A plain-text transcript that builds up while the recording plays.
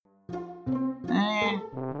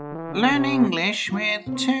Learn English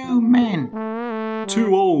with two men.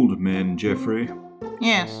 Two old men, Geoffrey.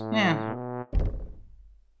 Yes.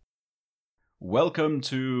 Welcome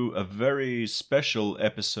to a very special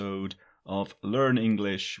episode of Learn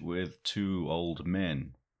English with Two Old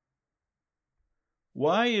Men.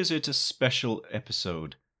 Why is it a special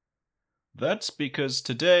episode? That's because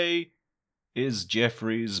today is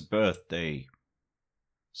Geoffrey's birthday.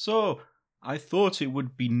 So I thought it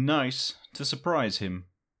would be nice to surprise him.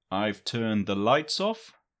 I've turned the lights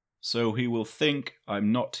off, so he will think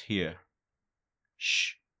I'm not here.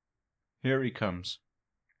 Shh. Here he comes.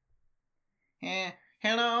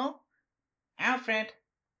 Hello? Alfred?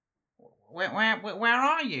 Where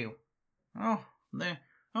are you? Oh, the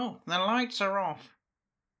lights are off.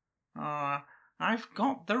 I've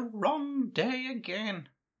got the wrong day again.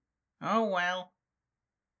 Oh well.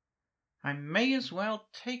 I may as well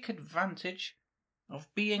take advantage of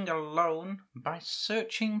being alone by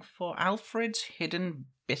searching for Alfred's hidden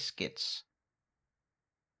biscuits.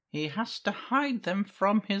 He has to hide them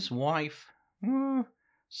from his wife.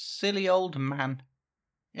 Silly old man.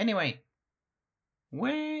 Anyway,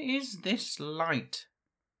 where is this light?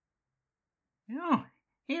 Oh,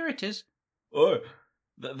 here it is. Oh,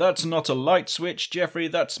 that's not a light switch, Geoffrey,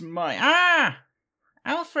 that's my...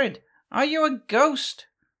 Alfred, are you a ghost?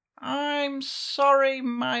 I'm sorry,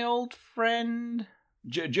 my old friend.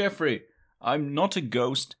 Geoffrey, I'm not a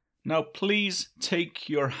ghost. Now please take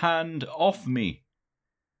your hand off me.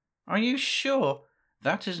 Are you sure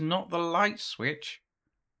that is not the light switch?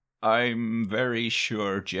 I'm very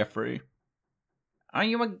sure, Geoffrey. Are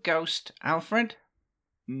you a ghost, Alfred?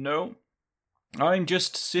 No, I'm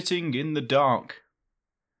just sitting in the dark.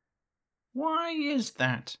 Why is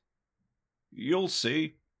that? You'll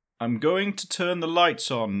see. I'm going to turn the lights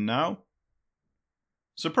on now.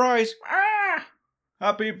 Surprise!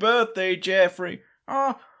 Happy birthday, Geoffrey!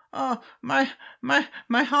 My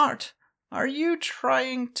heart. Are you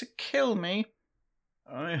trying to kill me?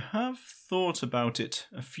 I have thought about it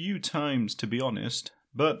a few times, to be honest,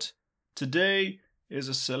 but today is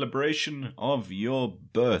a celebration of your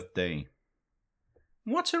birthday.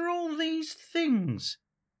 What are all these things?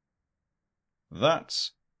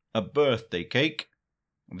 That's a birthday cake.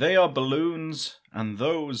 They are balloons, and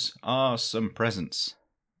those are some presents.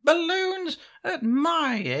 Balloons? At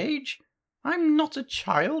my age? I'm not a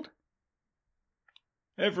child.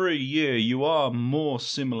 Every year you are more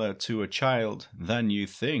similar to a child than you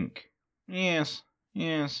think. Yes.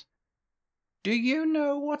 Do you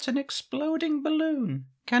know what an exploding balloon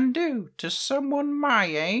can do to someone my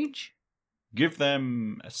age? Give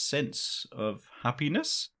them a sense of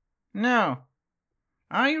happiness? No.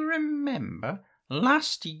 I remember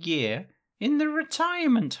last year in the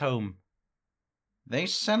retirement home. They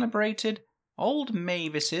celebrated old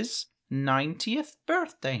Mavis's 90th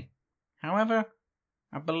birthday. However,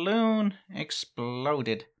 a balloon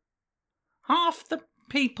exploded. Half the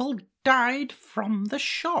people died from the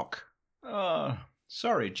shock.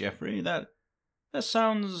 Sorry, Geoffrey, that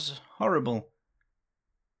sounds horrible.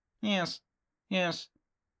 Yes.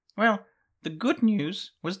 Well, the good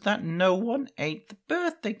news was that no one ate the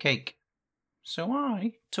birthday cake, so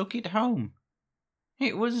I took it home.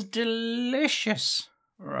 It was delicious.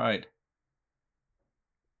 Right.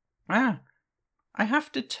 I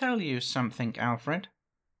have to tell you something, Alfred.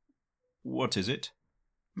 What is it?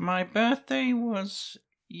 My birthday was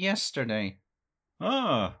yesterday.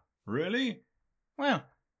 Really? Well,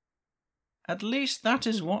 at least that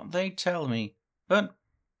is what they tell me, but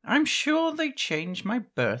I'm sure they change my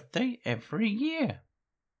birthday every year.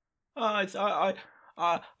 I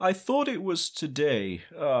thought it was today.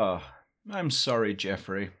 I'm sorry,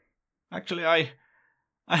 Geoffrey. Actually, I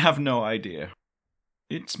have no idea.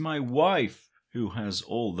 It's my wife who has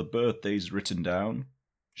all the birthdays written down.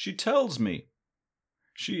 She tells me.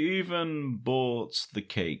 She even bought the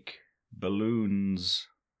cake, balloons,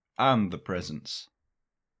 and the presents.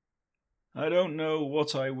 I don't know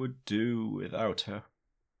what I would do without her.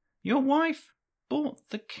 Your wife bought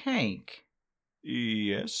the cake?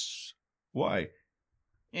 Yes. Why?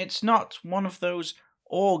 It's not one of those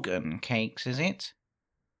organ cakes, is it?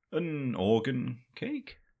 An organ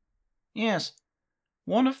cake? Yes,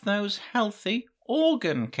 one of those healthy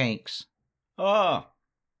organ cakes.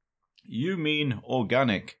 You mean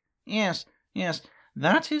organic? Yes,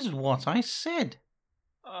 that is what I said.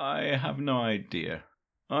 I have no idea.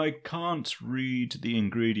 I can't read the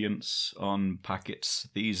ingredients on packets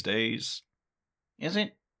these days. Is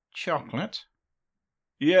it chocolate?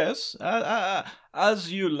 Yes,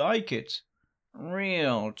 as you like it.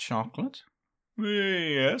 Real chocolate?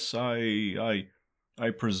 Yes, I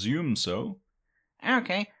presume so.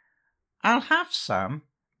 Okay, I'll have some,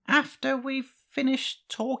 after we've finished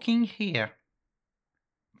talking here.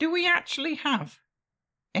 Do we actually have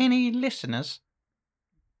any listeners?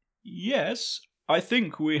 Yes, I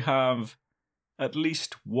think we have at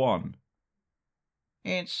least one.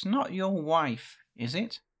 It's not your wife, is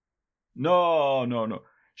it? No.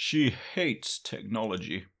 She hates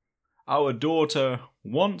technology. Our daughter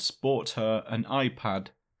once bought her an iPad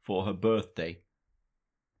for her birthday.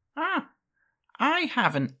 Ah, I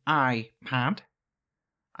have an iPad.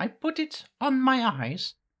 I put it on my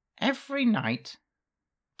eyes every night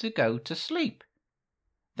to go to sleep.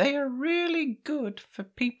 They are really good for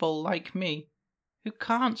people like me who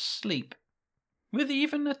can't sleep with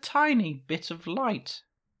even a tiny bit of light.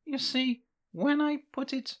 You see, when I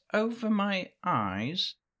put it over my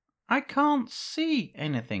eyes, I can't see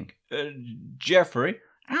anything. Geoffrey?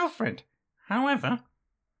 Alfred, however,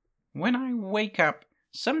 when I wake up,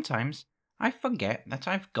 sometimes I forget that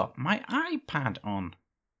I've got my iPad on.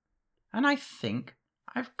 And I think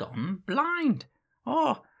I've gone blind.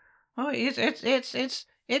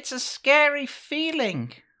 It's a scary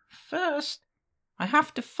feeling. First, I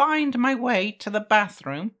have to find my way to the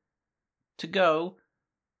bathroom to go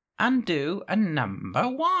and do a number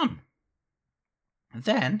 1.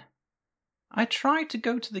 Then, I try to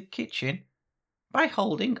go to the kitchen by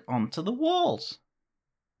holding onto the walls.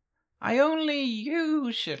 I only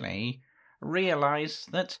usually realize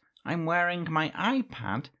that I'm wearing my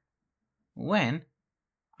iPad when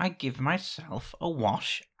I give myself a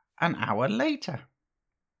wash an hour later.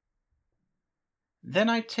 Then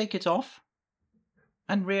I take it off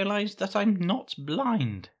and realize that I'm not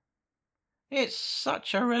blind. It's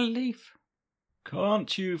such a relief.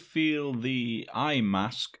 Can't you feel the eye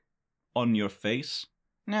mask on your face?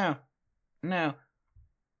 No.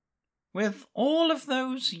 With all of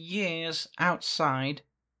those years outside,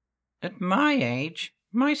 at my age,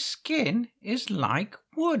 my skin is like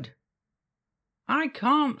wood. I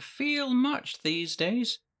can't feel much these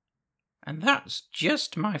days, and that's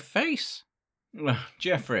just my face.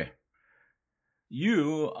 Geoffrey,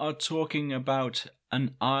 you are talking about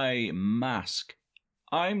an eye mask.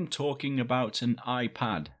 I'm talking about an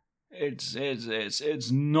iPad.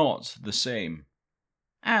 It's not the same.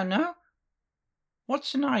 Oh, no?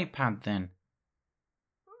 What's an iPad then?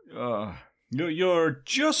 You're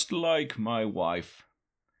just like my wife.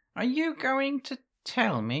 Are you going to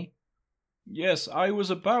tell me? Yes, I was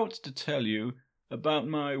about to tell you about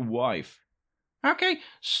my wife. Okay,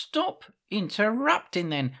 stop interrupting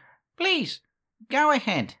then. Please, go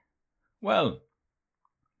ahead. Well,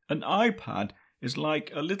 an iPad is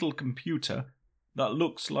like a little computer that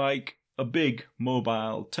looks like a big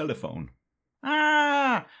mobile telephone.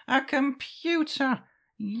 Ah, a computer.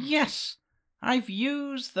 Yes, I've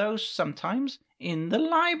used those sometimes in the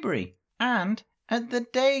library and at the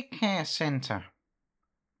daycare centre.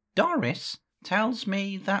 Doris tells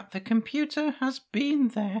me that the computer has been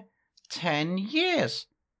there 10 years,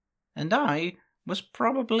 and I was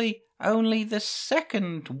probably only the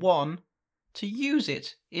second one to use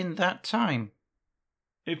it in that time.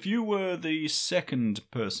 If you were the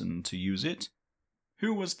second person to use it,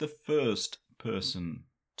 who was the first person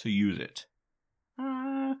to use it?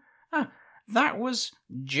 That was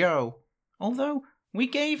Joe, although we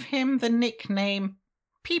gave him the nickname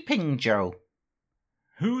Peeping Joe.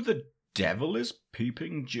 Who the devil is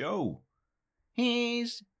Peeping Joe?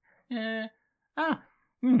 He's dead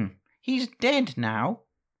now.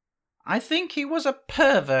 I think he was a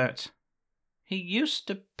pervert. He used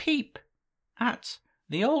to peep at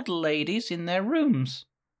the old ladies in their rooms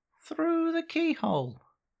through the keyhole.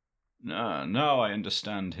 Now I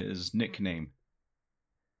understand his nickname.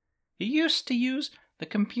 He used to use the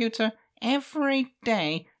computer every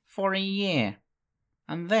day for a year,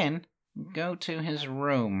 and then go to his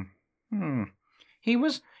room. He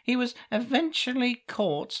was eventually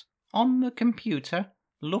caught on the computer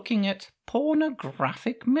looking at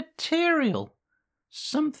pornographic material,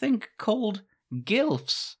 something called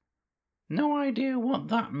GILFs. No idea what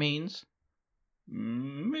that means.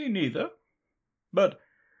 Me neither. But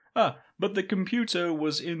the computer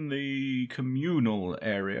was in the communal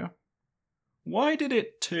area. Why did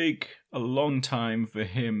it take a long time for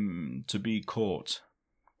him to be caught?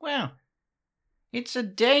 Well, it's a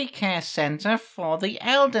daycare centre for the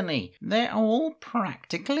elderly. They're all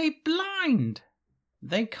practically blind.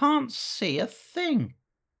 They can't see a thing.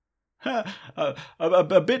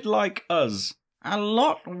 A bit like us. A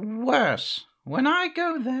lot worse. When I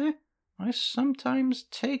go there, I sometimes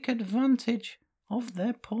take advantage of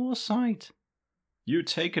their poor sight. You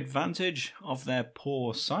take advantage of their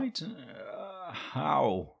poor sight?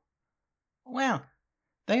 How? Well,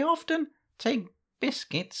 they often take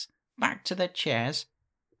biscuits back to their chairs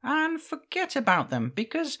and forget about them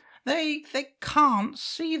because they can't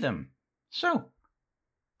see them. So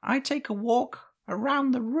I take a walk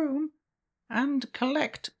around the room and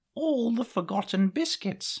collect all the forgotten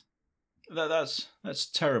biscuits. That's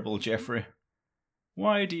terrible, Geoffrey.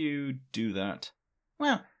 Why do you do that?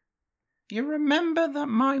 Well, you remember that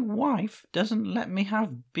my wife doesn't let me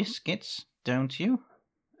have biscuits, don't you?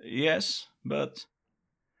 Yes, but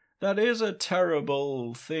that is a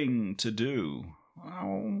terrible thing to do.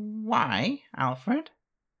 Why, Alfred?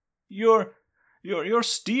 You're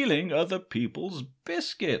stealing other people's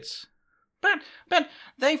biscuits. But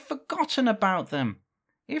they've forgotten about them.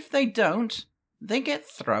 If they don't, they get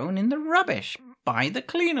thrown in the rubbish by the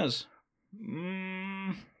cleaners.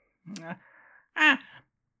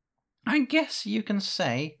 I guess you can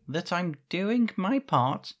say that I'm doing my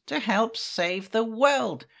part to help save the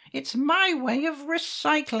world. It's my way of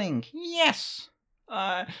recycling, yes.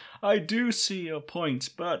 I do see your point,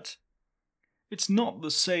 but it's not the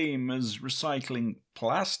same as recycling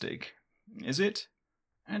plastic, is it?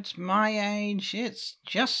 At my age, it's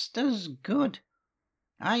just as good.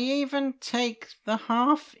 I even take the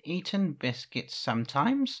half-eaten biscuits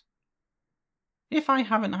sometimes. If I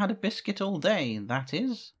haven't had a biscuit all day, that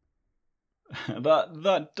is.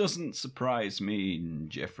 That doesn't surprise me,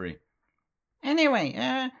 Geoffrey.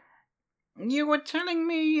 Anyway, you were telling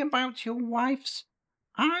me about your wife's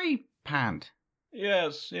iPad.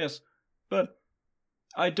 Yes, but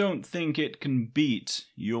I don't think it can beat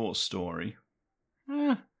your story.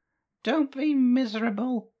 Don't be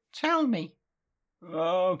miserable. Tell me.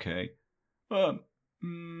 Okay.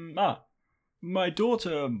 My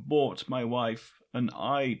daughter bought my wife an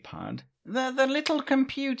iPad. The little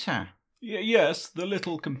computer. Yes, the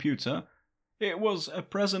little computer. It was a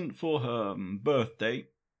present for her birthday.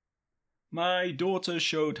 My daughter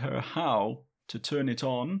showed her how to turn it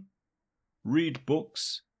on, read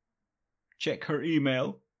books, check her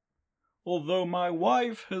email, although my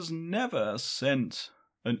wife has never sent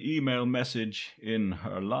an email message in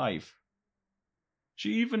her life.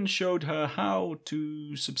 She even showed her how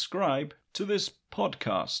to subscribe to this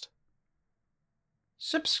podcast.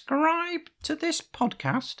 Subscribe to this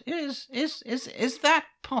podcast? Is that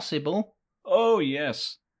possible? Oh,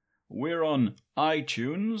 yes. We're on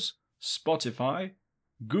iTunes, Spotify,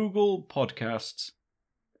 Google Podcasts.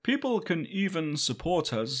 People can even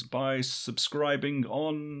support us by subscribing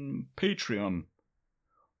on Patreon.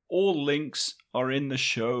 All links are in the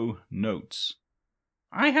show notes.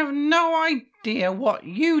 I have no idea what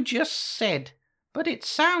you just said, but it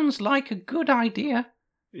sounds like a good idea.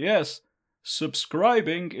 Yes,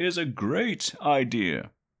 subscribing is a great idea.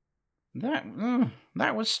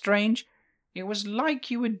 That was strange. It was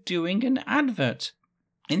like you were doing an advert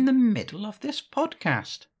in the middle of this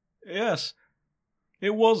podcast. Yes,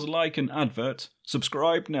 it was like an advert.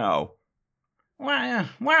 Subscribe now.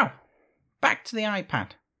 Wow. Back to the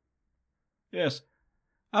iPad. Yes.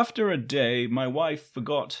 After a day, my wife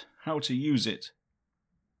forgot how to use it.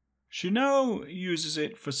 She now uses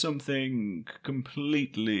it for something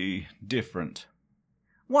completely different.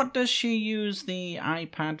 What does she use the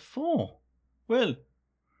iPad for? Well,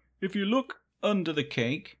 if you look under the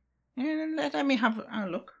cake... Let me have a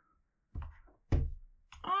look.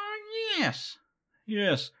 Oh, yes.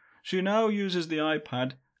 Yes, she now uses the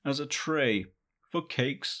iPad as a tray for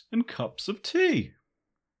cakes and cups of tea.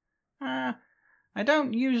 I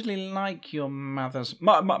don't usually like your mother's...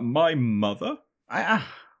 My mother?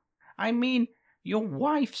 I mean your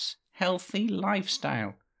wife's healthy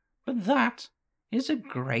lifestyle. But that is a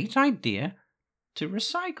great idea to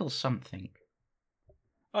recycle something.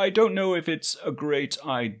 I don't know if it's a great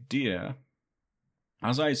idea.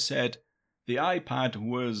 As I said, the iPad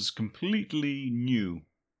was completely new.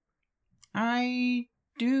 I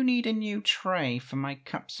do need a new tray for my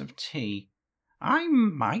cups of tea. I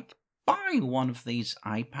might buy one of these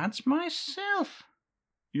iPads myself.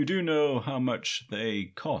 You do know how much they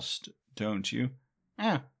cost, don't you?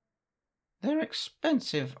 Oh, they're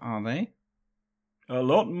expensive, are they? A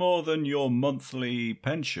lot more than your monthly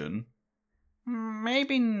pension.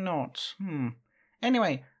 Maybe not.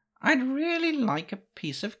 Anyway, I'd really like a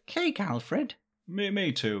piece of cake, Alfred.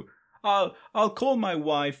 Me too. I'll call my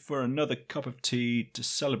wife for another cup of tea to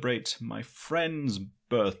celebrate my friend's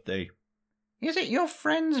birthday. Is it your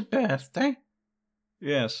friend's birthday?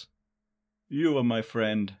 Yes. You are my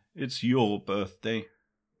friend. It's your birthday.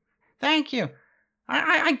 Thank you.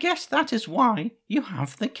 I guess that is why you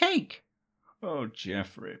have the cake. Oh,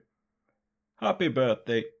 Geoffrey. Happy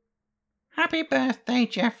birthday. Happy birthday,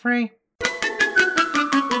 Geoffrey.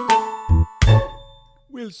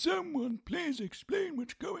 Will someone please explain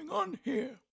what's going on here?